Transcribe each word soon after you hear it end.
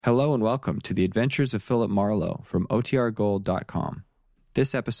Hello and welcome to the Adventures of Philip Marlowe from OTRGold.com.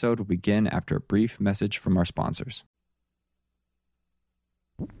 This episode will begin after a brief message from our sponsors.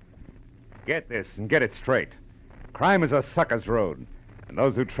 Get this and get it straight. Crime is a sucker's road, and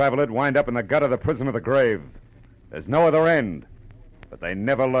those who travel it wind up in the gut of the prison of the grave. There's no other end, but they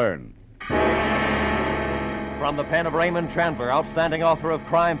never learn. From the pen of Raymond Chandler, outstanding author of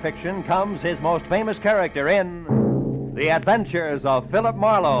crime fiction, comes his most famous character in The Adventures of Philip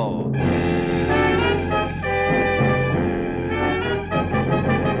Marlowe.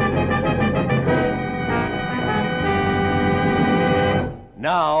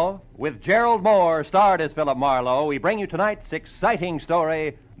 Now, with Gerald Moore, starred as Philip Marlowe, we bring you tonight's exciting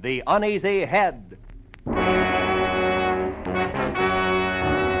story, The Uneasy Head.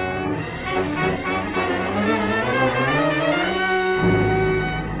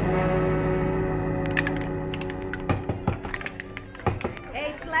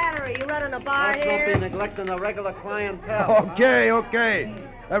 You running a bar here? Don't be neglecting the regular clientele. Okay.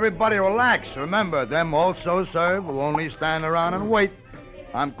 Everybody relax. Remember, them also serve who only stand around and wait.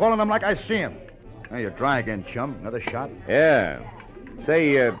 I'm calling them like I see them. Hey, you're dry again, chum. Another shot? Yeah.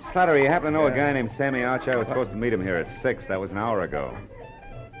 Say, Slattery, you happen to know a guy named Sammy Archer? I was supposed to meet him here at 6. That was an hour ago.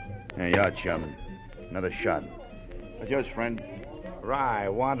 Hey, you are, chum. Another shot. What's yours, friend? Rye,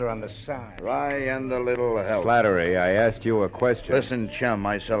 wander on the side. Rye and a little help. Slattery, I asked you a question. Listen, chum,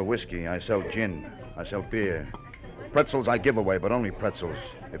 I sell whiskey. I sell gin. I sell beer. Pretzels I give away, but only pretzels.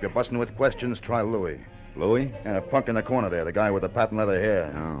 If you're busting with questions, try Louis. Louis? And a punk in the corner there, the guy with the patent leather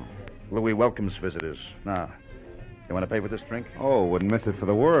hair. Oh. Louis welcomes visitors. Now, you want to pay for this drink? Oh, wouldn't miss it for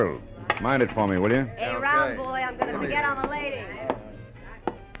the world. Mind it for me, will you? Hey, round boy, I'm going to forget I'm a lady.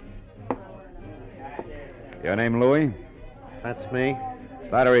 Your name Louis? That's me.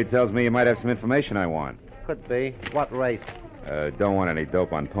 Slattery tells me you might have some information I want. Could be. What race? Don't want any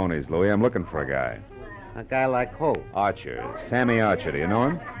dope on ponies, Louis. I'm looking for a guy. A guy like who? Archer. Sammy Archer. Do you know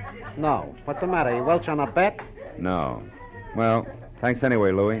him? No. What's the matter? You welch on a bet? No. Well, thanks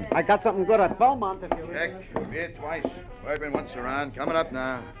anyway, Louis. I got something good at Belmont if you... Check. Beer twice. Bourbon once around. Coming up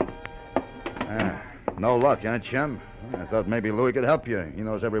now. No luck, huh, chum? I thought maybe Louis could help you. He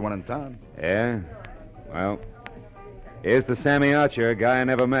knows everyone in town. Yeah? Well, here's the Sammy Archer, guy I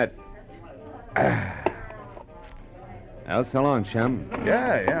never met. Well, so long, chum.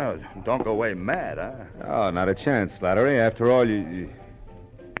 Yeah. Don't go away mad, huh? Oh, not a chance, Slattery. After all, you...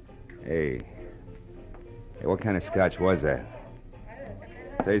 Hey, what kind of scotch was that?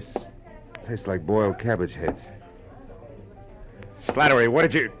 Tastes like boiled cabbage heads. Slattery, what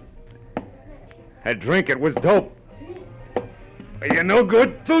did you... I drink it was dope. Are you no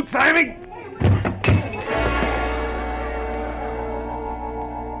good, two-timing?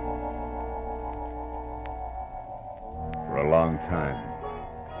 For a long time,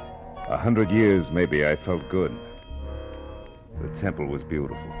 100 years maybe, I felt good. The temple was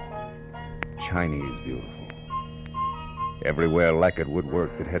beautiful. Chinese beautiful. Everywhere lacquered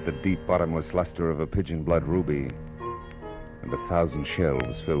woodwork that had the deep bottomless luster of a pigeon blood ruby, and 1,000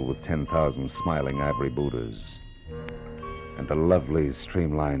 shelves filled with 10,000 smiling ivory Buddhas, and a lovely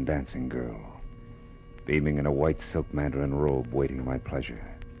streamlined dancing girl, beaming in a white silk mandarin robe waiting my pleasure.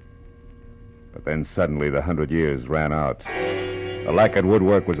 But then suddenly the 100 years ran out. The lacquered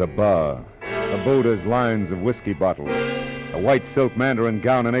woodwork was a bar, the Buddhas lines of whiskey bottles, a white silk mandarin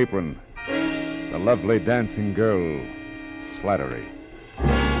gown and apron, the lovely dancing girl, Slattery.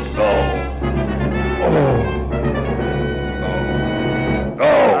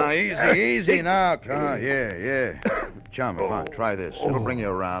 Easy now. Yeah. Chum, come on, try this. It'll bring you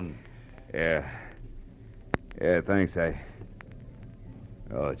around. Yeah, thanks,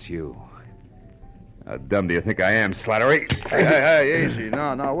 Oh, it's you. How dumb do you think I am, Slattery? Hey, easy.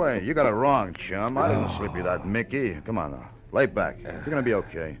 No way. You got it wrong, chum. I didn't slip you that Mickey. Come on now. Lay back. You're going to be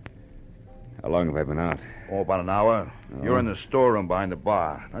okay. How long have I been out? Oh, about an hour. Oh. You're in the storeroom behind the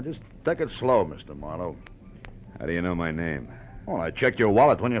bar. Now, just take it slow, Mr. Marlowe. How do you know my name? Well, I checked your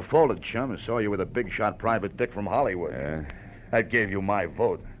wallet when you folded, chum, and saw you with a big-shot private dick from Hollywood. Yeah? That gave you my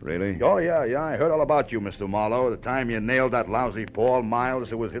vote. Really? Oh, yeah. I heard all about you, Mr. Marlowe. The time you nailed that lousy Paul Miles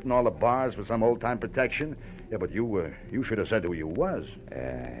who was hitting all the bars for some old-time protection. Yeah, but you should have said who you was.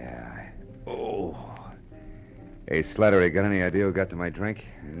 Yeah. Oh. Hey, Slattery, got any idea who got to my drink?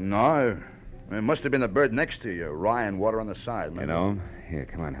 No. It must have been the bird next to you. Rye and water on the side. You know him? Here,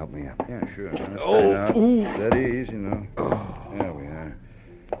 come on, help me up. Yeah, sure. Steady, easy, now. There we are.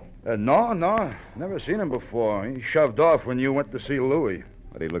 No. Never seen him before. He shoved off when you went to see Louis.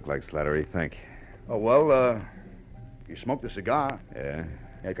 What'd he look like, Slattery, think? Oh, well, he smoked a cigar. Yeah?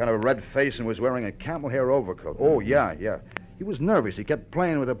 He had kind of a red face and was wearing a camel hair overcoat. Oh, yeah. He was nervous. He kept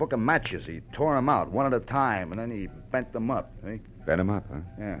playing with a book of matches. He tore them out one at a time, and then he bent them up. See? Bent him up, huh?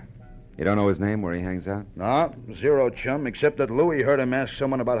 Yeah. You don't know his name, where he hangs out? No, zero chum, except that Louis heard him ask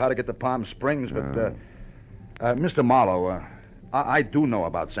someone about how to get to Palm Springs, but, Mr. Marlowe, I do know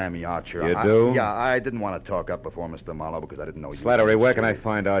about Sammy Archer. You do? Yeah, I didn't want to talk up before Mr. Marlowe because I didn't know you. Slattery, where can I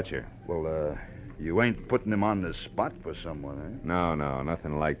find Archer? Well, you ain't putting him on the spot for someone, eh? No,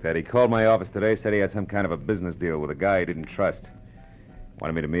 nothing like that. He called my office today, said he had some kind of a business deal with a guy he didn't trust.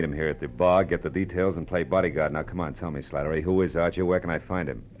 Wanted me to meet him here at the bar, get the details, and play bodyguard. Now, come on, tell me, Slattery, who is Archer? Where can I find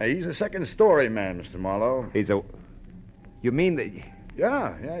him? He's a second-story man, Mr. Marlowe. He's a... You mean that...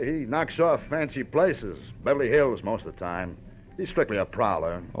 Yeah, he knocks off fancy places. Beverly Hills most of the time. He's strictly a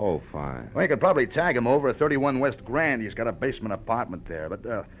prowler. Oh, fine. Well, you could probably tag him over at 31 West Grand. He's got a basement apartment there.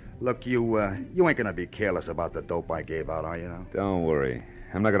 But, look, you ain't going to be careless about the dope I gave out, are you now? Don't worry.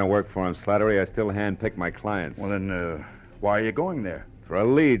 I'm not going to work for him, Slattery. I still handpick my clients. Well, then, why are you going there? For a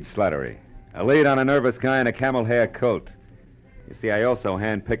lead, Slattery. A lead on a nervous guy in a camel hair coat. You see, I also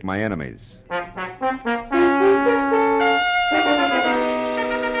handpick my enemies.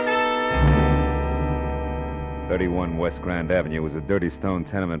 31 West Grand Avenue was a dirty stone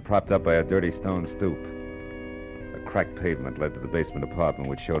tenement propped up by a dirty stone stoop. A cracked pavement led to the basement apartment,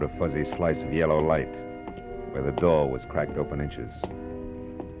 which showed a fuzzy slice of yellow light, where the door was cracked open inches.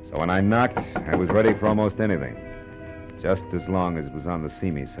 So when I knocked, I was ready for almost anything, just as long as it was on the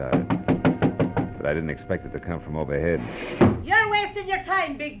see-me side. But I didn't expect it to come from overhead. You're wasting your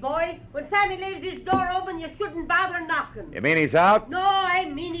time, big boy. When Sammy leaves his door open, you shouldn't bother knocking. You mean he's out? No, I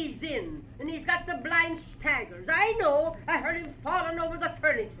mean he's in. And he's got the blind staggers. I know. I heard him falling over the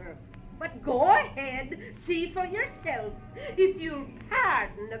furniture. But go ahead. See for yourself. If you'll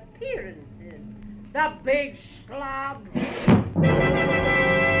pardon appearances. The big slob.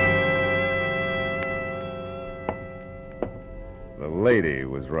 The lady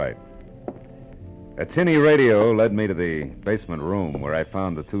was right. A tinny radio led me to the basement room, where I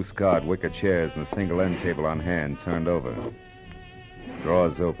found the two scarred wicker chairs and the single end table on hand turned over.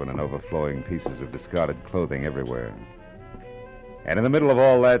 Drawers open and overflowing pieces of discarded clothing everywhere. And in the middle of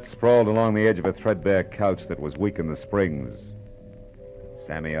all that, sprawled along the edge of a threadbare couch that was weak in the springs,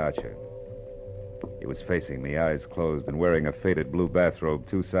 Sammy Archer. He was facing me, eyes closed, and wearing a faded blue bathrobe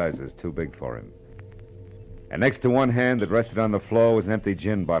 2 sizes too big for him. And next to one hand that rested on the floor was an empty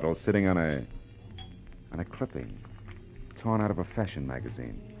gin bottle sitting on a clipping torn out of a fashion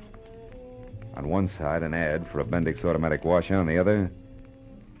magazine. On one side, an ad for a Bendix automatic washer. On the other,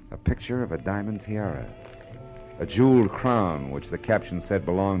 a picture of a diamond tiara, a jeweled crown, which the caption said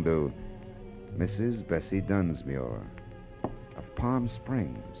belonged to Mrs. Bessie Dunsmuir of Palm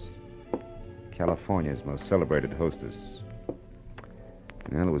Springs, California's most celebrated hostess.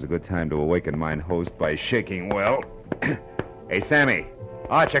 Well, it was a good time to awaken mine host by shaking well. Hey, Sammy.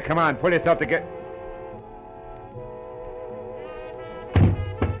 Archer, come on, pull yourself together.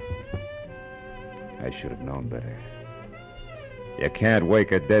 I should have known better. You can't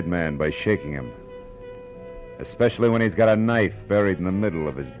wake a dead man by shaking him, especially when he's got a knife buried in the middle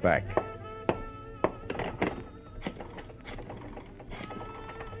of his back.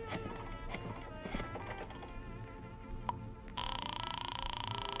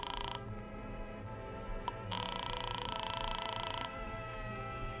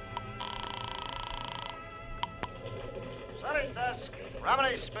 Setting desk.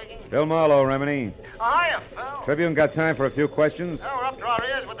 Remedy speaking. Bill Marlowe, Remini. Hiya, Phil. Tribune got time for a few questions? Oh, we're up to our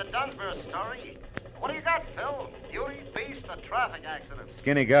ears with the Dunsmuir story. What do you got, Phil? Beauty, beast, or traffic accident?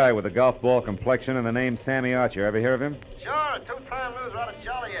 Skinny guy with a golf ball complexion and the name Sammy Archer. Ever hear of him? Sure, a 2-time loser out of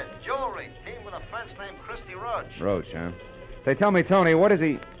Joliet. Jewelry. Team with a fence named Christy Roach. Roach, huh? Say, tell me, Tony, what is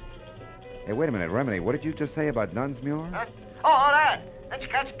he... Hey, wait a minute, Remini. What did you just say about Dunsmuir? Huh? Oh, that. Didn't you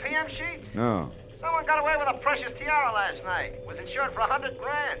catch PM sheets? No. Someone got away with a precious tiara last night. Was insured for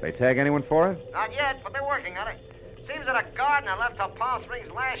 $100,000. They tag anyone for it? Not yet, but they're working on it. Seems that a gardener left her Palm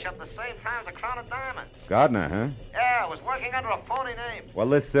Springs lash up the same time as a crown of diamonds. Gardner, huh? Yeah, was working under a phony name. Well,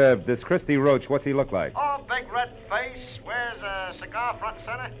 this Christy Roach, what's he look like? Oh, big red face, wears a cigar front and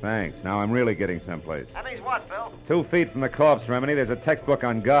center. Thanks. Now I'm really getting someplace. That means what, Phil? 2 feet from the corpse, Remini, there's a textbook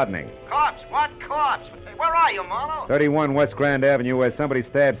on gardening. Corpse? What corpse? Hey, where are you, Marlowe? 31 West Grand Avenue, where somebody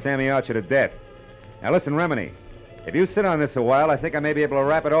stabbed Sammy Archer to death. Now listen, Remini, if you sit on this a while, I think I may be able to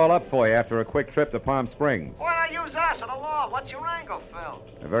wrap it all up for you after a quick trip to Palm Springs. Why not use us or the law? What's your angle, Phil?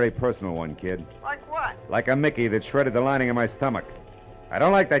 A very personal one, kid. Like what? Like a Mickey that shredded the lining of my stomach. I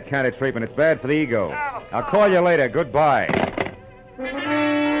don't like that kind of treatment. It's bad for the ego. Yeah, I'll call you later. Goodbye.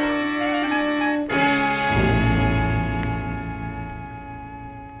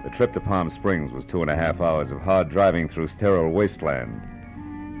 The trip to Palm Springs was 2.5 hours of hard driving through sterile wasteland.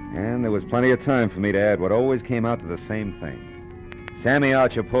 And there was plenty of time for me to add what always came out to the same thing. Sammy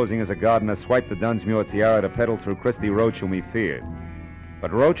Archer, posing as a gardener, swiped the Dunsmuir tiara to peddle through Christy Roach, whom he feared.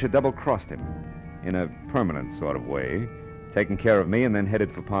 But Roach had double-crossed him, in a permanent sort of way, taken care of me and then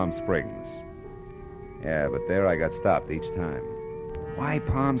headed for Palm Springs. Yeah, but there I got stopped each time. Why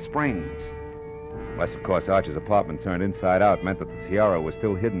Palm Springs? Unless, of course, Archer's apartment turned inside out meant that the tiara was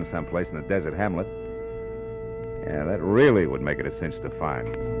still hidden someplace in the desert hamlet. Yeah, that really would make it a cinch to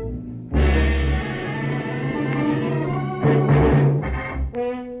find.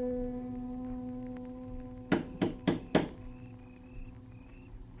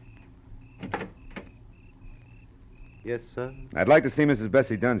 Yes, sir? I'd like to see Mrs.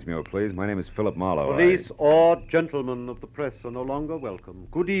 Bessie Dunsmuir, please. My name is Philip Marlowe. Police or gentlemen of the press are no longer welcome.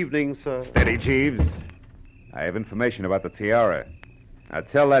 Good evening, sir. Steady, Jeeves. I have information about the tiara. Now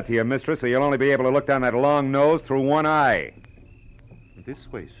tell that to your mistress, or you'll only be able to look down that long nose through one eye. This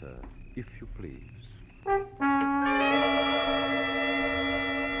way, sir, if you please.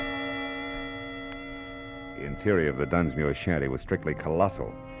 The interior of the Dunsmuir shanty was strictly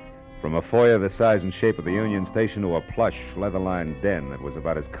colossal. From a foyer the size and shape of the Union Station to a plush, leather-lined den that was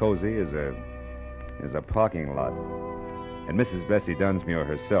about as cozy as a parking lot. And Mrs. Bessie Dunsmuir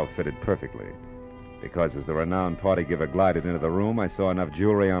herself fitted perfectly, because as the renowned party giver glided into the room, I saw enough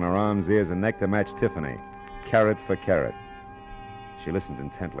jewelry on her arms, ears, and neck to match Tiffany, carat for carat. She listened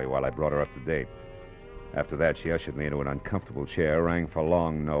intently while I brought her up to date. After that, she ushered me into an uncomfortable chair, rang for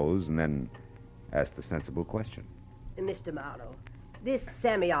Long Nose, and then asked a sensible question. Mr. Marlowe, this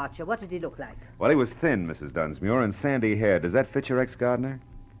Sammy Archer, what did he look like? Well, he was thin, Mrs. Dunsmuir, and sandy hair. Does that fit your ex-gardener?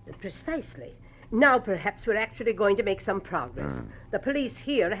 Precisely. Now perhaps we're actually going to make some progress. The police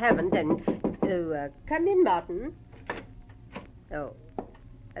here haven't, and... come in, Martin. Oh,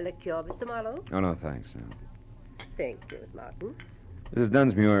 a liqueur, Mr. Marlowe? Oh, no, thanks. Thank you, Martin. Mrs.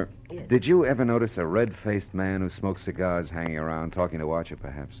 Dunsmuir, Yes. Did you ever notice a red-faced man who smokes cigars hanging around talking to Archer,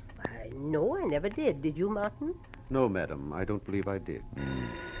 perhaps? No, I never did. Did you, Martin? No, madam, I don't believe I did.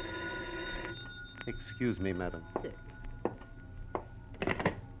 Excuse me, madam. Yes.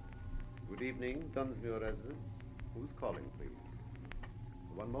 Good evening, Dunsmuir residence. Who's calling, please?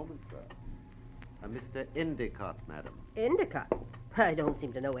 One moment, sir. Mr. Endicott, madam. Endicott? I don't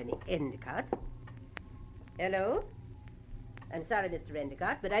seem to know any Endicott. Hello? I'm sorry, Mr.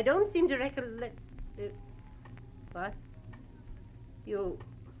 Endicott, but I don't seem to recollect... what? You...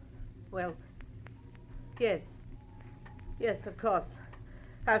 Well, yes. Yes, of course.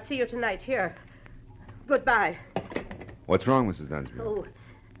 I'll see you tonight here. Goodbye. What's wrong, Mrs. Dunsmuir? Oh,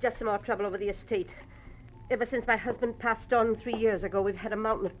 just some more trouble over the estate. Ever since my husband passed on 3 years ago, we've had a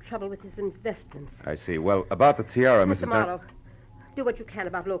mountain of trouble with his investments. I see. Well, about the tiara, Mrs. Mr. Marlowe, do what you can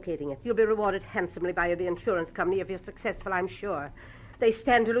about locating it. You'll be rewarded handsomely by the insurance company if you're successful, I'm sure. They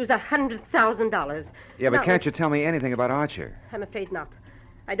stand to lose $100,000. Yeah, but Now, can't you tell me anything about Archer? I'm afraid not.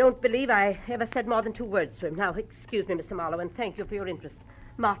 I don't believe I ever said more than 2 words to him. Now, excuse me, Mr. Marlowe, and thank you for your interest.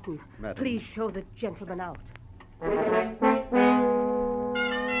 Martin, Madam. please show the gentleman out.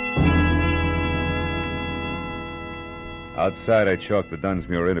 Outside, I chalked the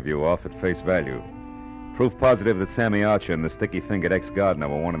Dunsmuir interview off at face value. Proof positive that Sammy Archer and the sticky-fingered ex-gardener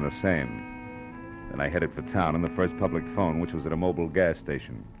were one and the same. Then I headed for town on the first public phone, which was at a mobile gas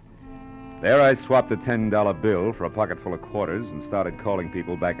station. There I swapped a $10 bill for a pocket full of quarters and started calling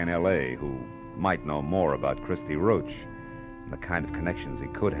people back in L.A. who might know more about Christy Roach and the kind of connections he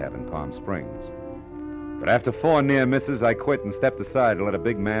could have in Palm Springs. But after 4 near misses, I quit and stepped aside to let a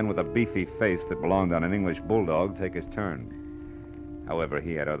big man with a beefy face that belonged on an English bulldog take his turn. However,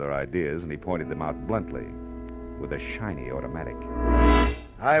 he had other ideas, and he pointed them out bluntly with a shiny automatic.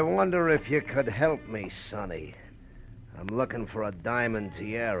 I wonder if you could help me, Sonny. I'm looking for a diamond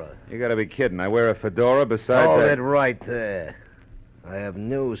tiara. You gotta be kidding. I wear a fedora besides Hold that... it right there. I have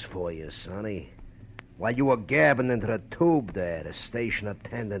news for you, Sonny. While you were gabbing into the tube there, the station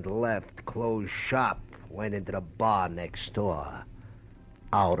attendant left, closed shop, went into the bar next door.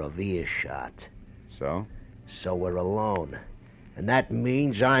 Out of earshot. So? So we're alone. And that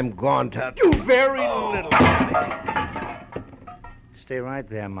means I'm going to do very little. Stay right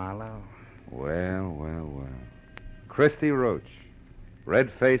there, Marlowe. Well. Christy Roach.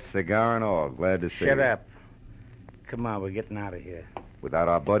 Red-faced, cigar and all. Glad to see you. Shut up. Come on, we're getting out of here. Without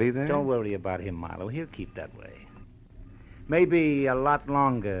our buddy there? Don't worry about him, Marlowe. He'll keep that way. Maybe a lot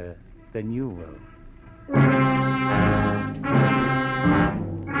longer than you will.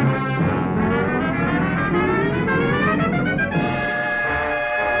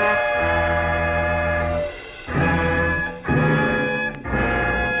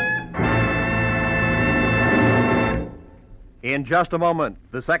 In just a moment,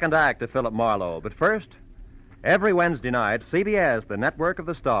 the second act of Philip Marlowe. But first, every Wednesday night, CBS, the network of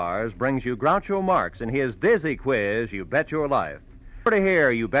the stars, brings you Groucho Marx in his dizzy quiz, You Bet Your Life. To hear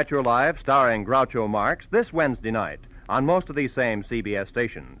You Bet Your Life starring Groucho Marx this Wednesday night on most of these same CBS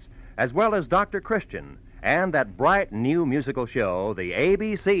stations, as well as Dr. Christian and that bright new musical show, The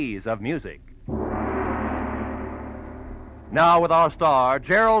ABCs of Music. Now with our star,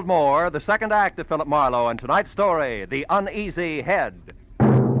 Gerald Moore, the second act of Philip Marlowe, and tonight's story, The Uneasy Head.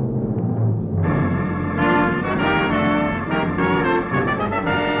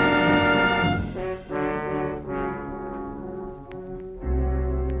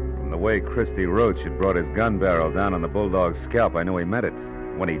 The way Christy Roach had brought his gun barrel down on the bulldog's scalp, I knew he meant it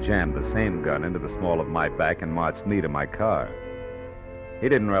when he jammed the same gun into the small of my back and marched me to my car. He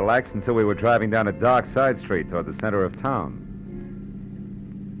didn't relax until we were driving down a dark side street toward the center of town.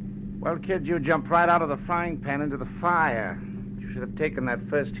 Well, kid, you jumped right out of the frying pan into the fire. You should have taken that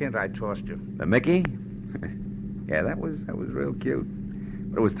first hint I tossed you. The Mickey? Yeah, that was real cute.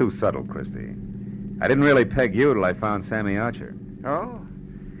 But it was too subtle, Christy. I didn't really peg you till I found Sammy Archer. Oh?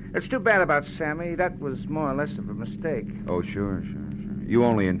 It's too bad about Sammy. That was more or less of a mistake. Oh, sure. You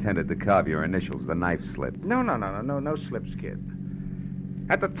only intended to carve your initials. The knife slipped. No slips, kid.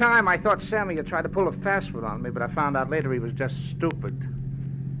 At the time, I thought Sammy had tried to pull a fast one on me, but I found out later he was just stupid.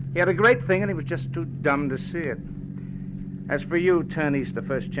 He had a great thing, and he was just too dumb to see it. As for you, turn east the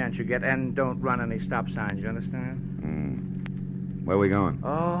first chance you get, and don't run any stop signs, you understand? Where are we going?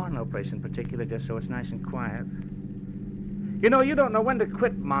 Oh, no place in particular, just so it's nice and quiet. You know, you don't know when to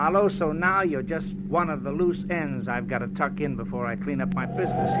quit, Marlowe, so now you're just one of the loose ends I've got to tuck in before I clean up my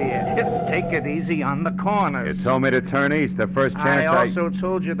business here. Take it easy on the corners. You told me to turn east the first chance I also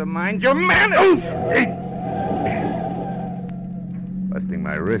told you to mind your manners. Busting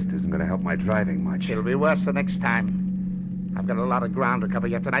my wrist isn't going to help my driving much. It'll be worse the next time. I've got a lot of ground to cover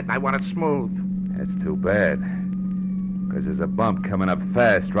yet tonight, and I want it smooth. That's too bad. Because there's a bump coming up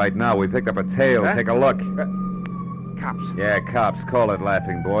fast right now. We picked up a tail. Huh? Take a look. Cops. Yeah, cops. Call it,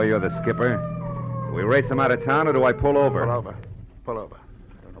 laughing boy. You're the skipper. Do we race them out of town, or do I pull over? Pull over.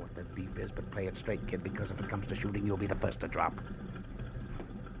 I don't know what that beep is, but play it straight, kid, because if it comes to shooting, you'll be the first to drop.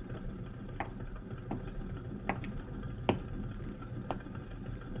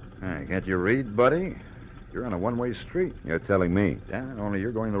 Hey, can't you read, buddy? You're on a one-way street. You're telling me. Yeah, only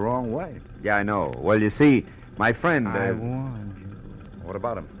you're going the wrong way. Yeah, I know. Well, you see, my friend... I warned you. What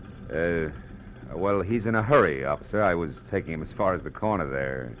about him? Well, he's in a hurry, officer. I was taking him as far as the corner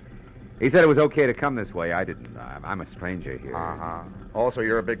there. He said it was okay to come this way. I didn't. I'm a stranger here. Uh-huh. Also,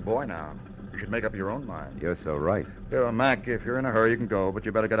 you're a big boy now. You should make up your own mind. You're so right. Mac, if you're in a hurry, you can go, but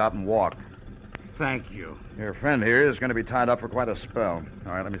you better get out and walk. Thank you. Your friend here is going to be tied up for quite a spell.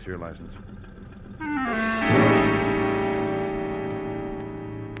 All right, let me see your license.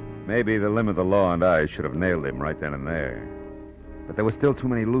 Maybe the limb of the law and I should have nailed him right then and there. But there were still too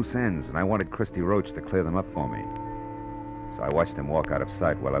many loose ends, and I wanted Christy Roach to clear them up for me. So I watched him walk out of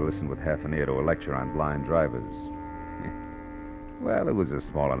sight while I listened with half an ear to a lecture on blind drivers. Well, it was a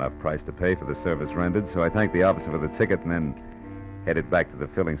small enough price to pay for the service rendered, so I thanked the officer for the ticket and then headed back to the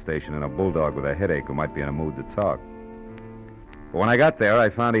filling station in a bulldog with a headache who might be in a mood to talk. But when I got there, I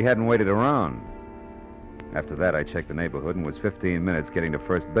found he hadn't waited around. After that, I checked the neighborhood and was 15 minutes getting to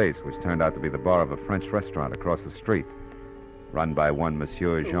first base, which turned out to be the bar of a French restaurant across the street, run by one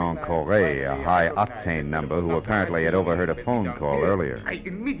Monsieur Jean Corret, a high-octane number who apparently had overheard a phone call earlier. I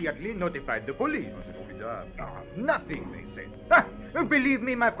immediately notified the police. Nothing, they said. Believe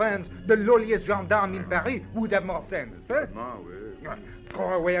me, my friends, the lowliest gendarme in Paris would have more sense.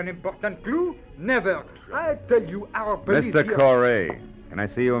 Throw away an important clue? Never. I tell you, our police... Mr. Corret, can I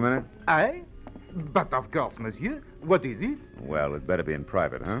see you a minute? I? But of course, monsieur. What is it? Well, it better be in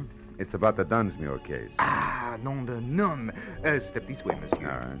private, huh? It's about the Dunsmuir case. Ah, nom de nom. Step this way,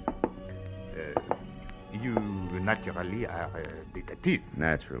 monsieur. All right. You naturally are a detective.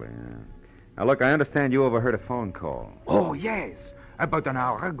 Naturally, yeah. Now, look, I understand you overheard a phone call. Oh, yes. About an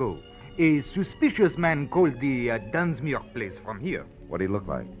hour ago. A suspicious man called the Dunsmuir place from here. What did he look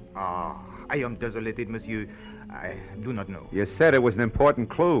like? Ah, I am desolated, monsieur. I do not know. You said it was an important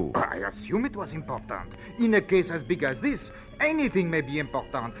clue. I assume it was important. In a case as big as this, anything may be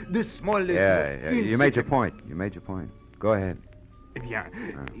important. The smallest... Yeah, you made your point. Go ahead. Bien.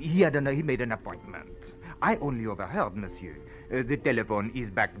 He made an appointment. I only overheard, monsieur. The telephone is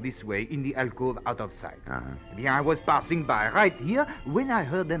back this way in the alcove out of sight. Bien, I was passing by right here when I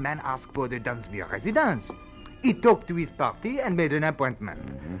heard the man ask for the Dunsmuir residence. He talked to his party and made an appointment.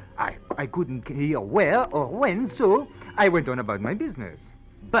 Mm-hmm. I couldn't hear where or when, so I went on about my business.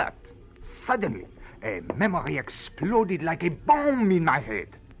 But suddenly, A memory exploded like a bomb in my head.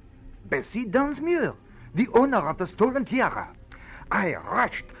 Bessie Dunsmuir, the owner of the stolen tiara. I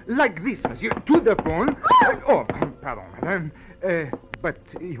rushed like this, monsieur, to the phone. Pardon, madame. But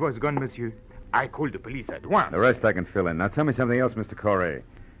he was gone, monsieur. I called the police at once. The rest I can fill in. Now tell me something else, Mr. Corey.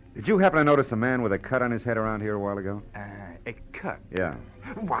 Did you happen to notice a man with a cut on his head around here a while ago? A cut? Yeah.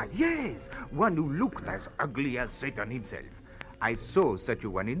 Why, yes. One who looked as ugly as Satan himself. I saw such a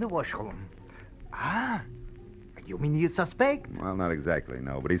one in the washroom. Ah, you mean you suspect? Well, not exactly,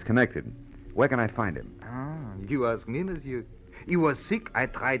 no, but he's connected. Where can I find him? You ask me, monsieur. He was sick. I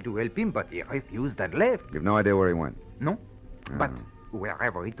tried to help him, but he refused and left. You've no idea where he went? No. But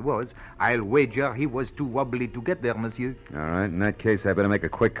wherever it was, I'll wager he was too wobbly to get there, monsieur. All right, in that case, I better make a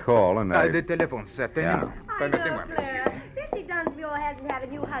quick call and The telephone, certainly. Yeah. Bessie Dunsmuir hasn't had a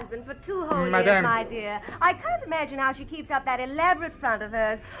new husband for 2 whole years, Madame. my dear. I can't imagine how she keeps up that elaborate front of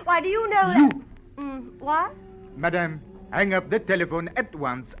hers. Why, do you know that... what? Madame, hang up the telephone at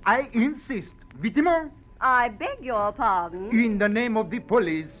once. I insist. Vitement. I beg your pardon. In the name of the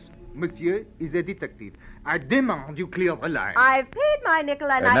police, monsieur is a detective. I demand you clear the line. I've paid my nickel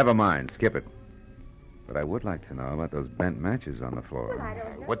and Never mind. Skip it. But I would like to know about those bent matches on the floor.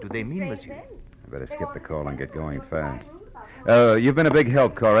 What do they mean, monsieur? I better skip the call and get going fast. You've been a big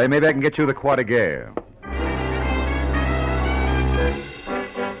help, Corey. Maybe I can get you the Croix de Guerre.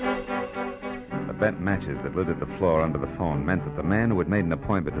 The bent matches that littered the floor under the phone meant that the man who had made an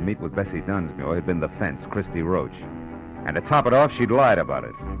appointment to meet with Bessie Dunsmuir had been the fence, Christy Roach. And to top it off, she'd lied about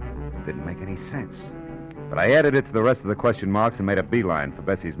it. It didn't make any sense. But I added it to the rest of the question marks and made a beeline for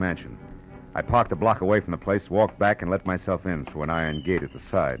Bessie's mansion. I parked a block away from the place, walked back, and let myself in through an iron gate at the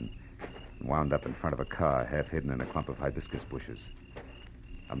side, and wound up in front of a car half hidden in a clump of hibiscus bushes.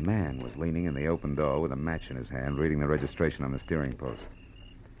 A man was leaning in the open door with a match in his hand, reading the registration on the steering post.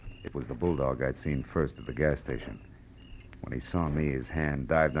 It was the bulldog I'd seen first at the gas station. When he saw me, his hand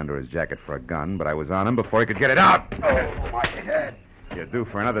dived under his jacket for a gun, but I was on him before he could get it out. Oh, my head. You're due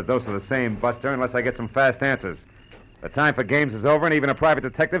for another dose of the same, Buster, unless I get some fast answers. The time for games is over, and even a private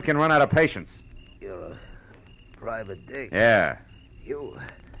detective can run out of patience. You're a private dick. Yeah.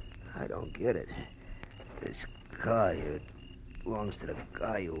 I don't get it. This car here belongs to the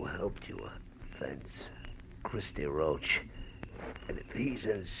guy who helped you. Fence. Christy Roach. And if he's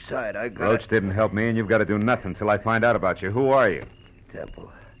inside, I got... Roach didn't help me, and you've got to do nothing till I find out about you. Who are you?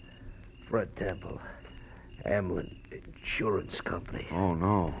 Temple. Fred Temple. Hamlin Insurance Company. Oh,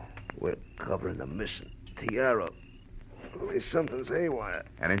 no. We're covering the missing tiara. Only something's haywire.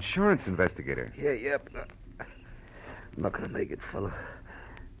 An insurance investigator. Yeah, yep. I'm not gonna make it, fella.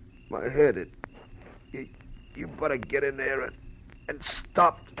 My head, you better get in there and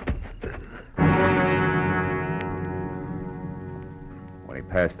stop. When he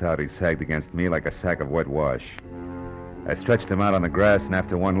passed out, he sagged against me like a sack of wet wash. I stretched him out on the grass, and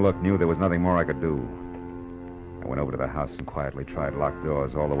after one look, knew there was nothing more I could do. I went over to the house and quietly tried locked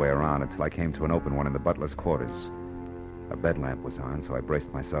doors all the way around until I came to an open one in the butler's quarters. A bed lamp was on, so I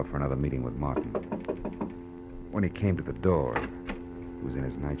braced myself for another meeting with Martin. When he came to the door, he was in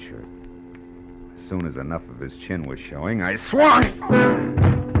his nightshirt. As soon as enough of his chin was showing, I swung!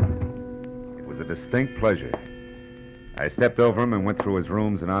 It was a distinct pleasure. I stepped over him and went through his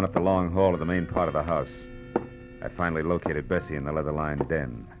rooms and on up the long hall to the main part of the house. I finally located Bessie in the leather-lined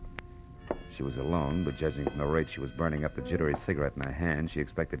den. She was alone, but judging from the rate she was burning up the jittery cigarette in her hand, she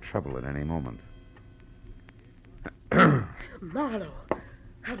expected trouble at any moment. Marlowe,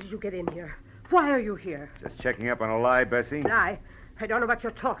 how did you get in here? Why are you here? Just checking up on a lie, Bessie? I don't know what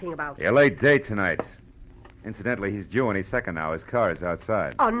you're talking about. A late date tonight. Incidentally, he's due any second now. His car is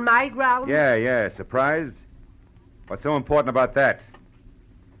outside. On my ground? Yeah. Surprised? What's so important about that?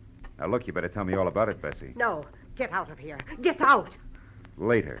 Now, look, you better tell me all about it, Bessie. No. Get out of here. Get out.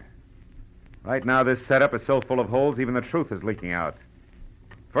 Later. Right now, this setup is so full of holes, even the truth is leaking out.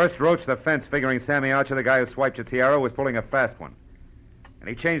 First, Roach the fence, figuring Sammy Archer, the guy who swiped your tiara, was pulling a fast one. And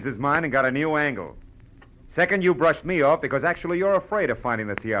he changed his mind and got a new angle. Second, you brushed me off because actually you're afraid of finding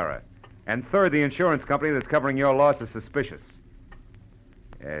the tiara. And third, the insurance company that's covering your loss is suspicious.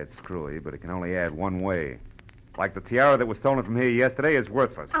 Yeah, it's screwy, but it can only add one way. Like the tiara that was stolen from here yesterday is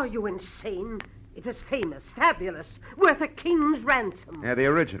worthless. Are you insane? It was famous, fabulous, worth a king's ransom. Yeah, the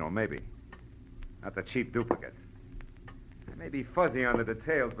original, maybe. Not the cheap duplicate. It may be fuzzy on the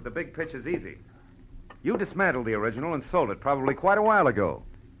details, but the big picture's easy. You dismantled the original and sold it probably quite a while ago.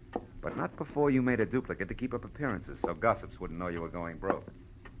 But not before you made a duplicate to keep up appearances so gossips wouldn't know you were going broke.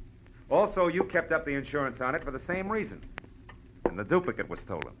 Also, you kept up the insurance on it for the same reason. And the duplicate was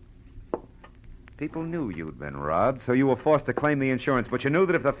stolen. People knew you'd been robbed, so you were forced to claim the insurance, but you knew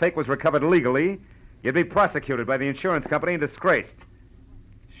that if the fake was recovered legally, You'd be prosecuted by the insurance company and disgraced.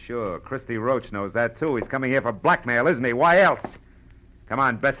 Sure, Christy Roach knows that, too. He's coming here for blackmail, isn't he? Why else? Come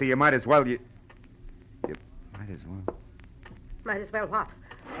on, Bessie, you might as well... You might as well... Might as well what?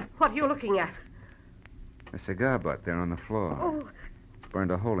 What are you looking at? A cigar butt there on the floor. Oh. It's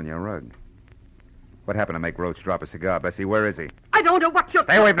burned a hole in your rug. What happened to make Roach drop a cigar, Bessie? Where is he? I don't know what you're...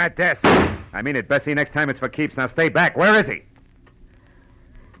 Stay away from that desk. I mean it, Bessie. Next time it's for keeps. Now stay back. Where is he?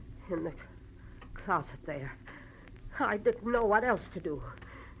 In the closet there. I didn't know what else to do.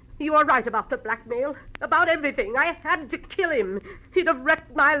 You were right about the blackmail. About everything. I had to kill him. He'd have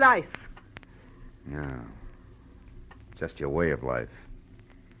wrecked my life. No. Just your way of life.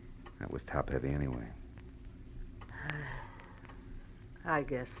 That was top-heavy anyway. I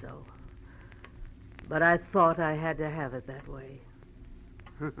guess so. But I thought I had to have it that way.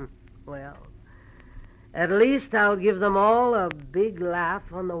 Well, at least I'll give them all a big laugh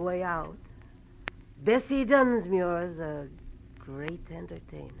on the way out. Bessie Dunsmuir's a great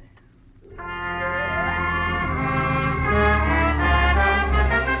entertainer.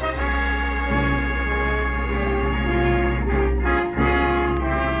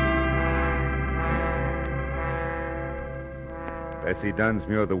 Bessie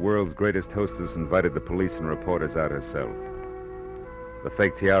Dunsmuir, the world's greatest hostess, invited the police and reporters out herself. The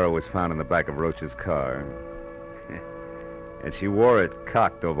fake tiara was found in the back of Roach's car. And she wore it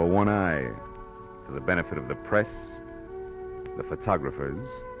cocked over one eye for the benefit of the press, the photographers,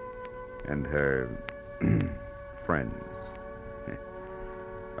 and her friends.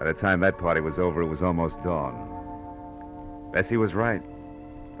 By the time that party was over, it was almost dawn. Bessie was right.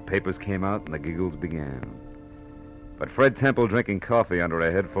 The papers came out and the giggles began. But Fred Temple drinking coffee under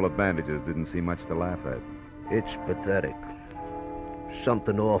a head full of bandages didn't see much to laugh at. It's pathetic.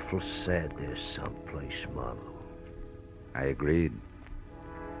 Something awful sad there someplace, Marlowe. I agreed.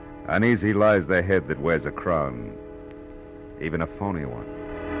 Uneasy lies the head that wears a crown, even a phony one.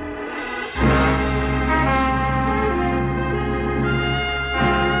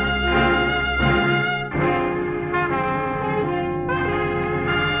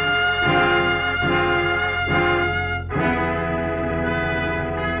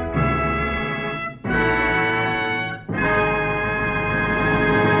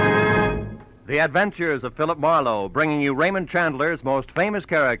 The Adventures of Philip Marlowe, bringing you Raymond Chandler's most famous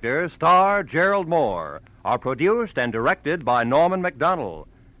character, star Gerald Moore, are produced and directed by Norman MacDonald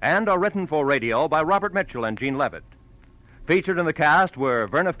and are written for radio by Robert Mitchell and Gene Levitt. Featured in the cast were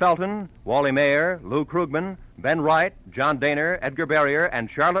Verna Felton, Wally Mayer, Lou Krugman, Ben Wright, John Daner, Edgar Barrier, and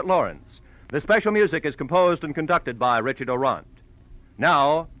Charlotte Lawrence. The special music is composed and conducted by Richard Orant.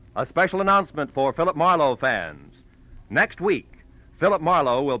 Now, a special announcement for Philip Marlowe fans. Next week, Philip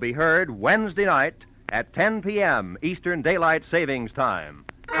Marlowe will be heard Wednesday night at 10 p.m. Eastern Daylight Savings Time.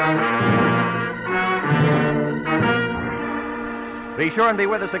 Be sure and be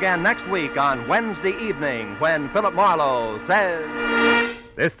with us again next week on Wednesday evening when Philip Marlowe says...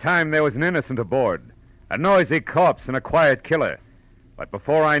 This time there was an innocent aboard, a noisy corpse and a quiet killer. But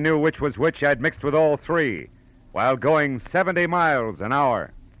before I knew which was which, I'd mixed with all three, while going 70 miles an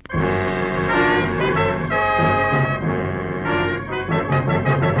hour.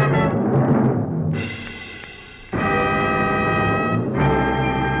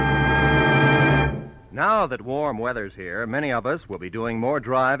 Now that warm weather's here, many of us will be doing more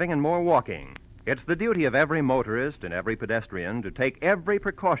driving and more walking. It's the duty of every motorist and every pedestrian to take every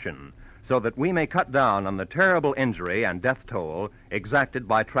precaution so that we may cut down on the terrible injury and death toll exacted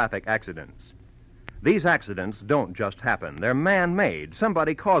by traffic accidents. These accidents don't just happen. They're man-made.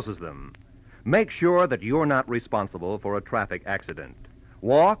 Somebody causes them. Make sure that you're not responsible for a traffic accident.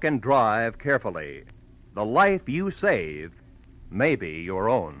 Walk and drive carefully. The life you save may be your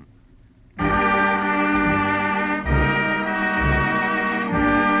own.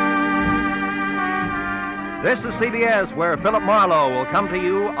 This is CBS, where Philip Marlowe will come to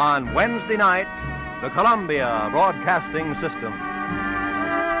you on Wednesday night, the Columbia Broadcasting System.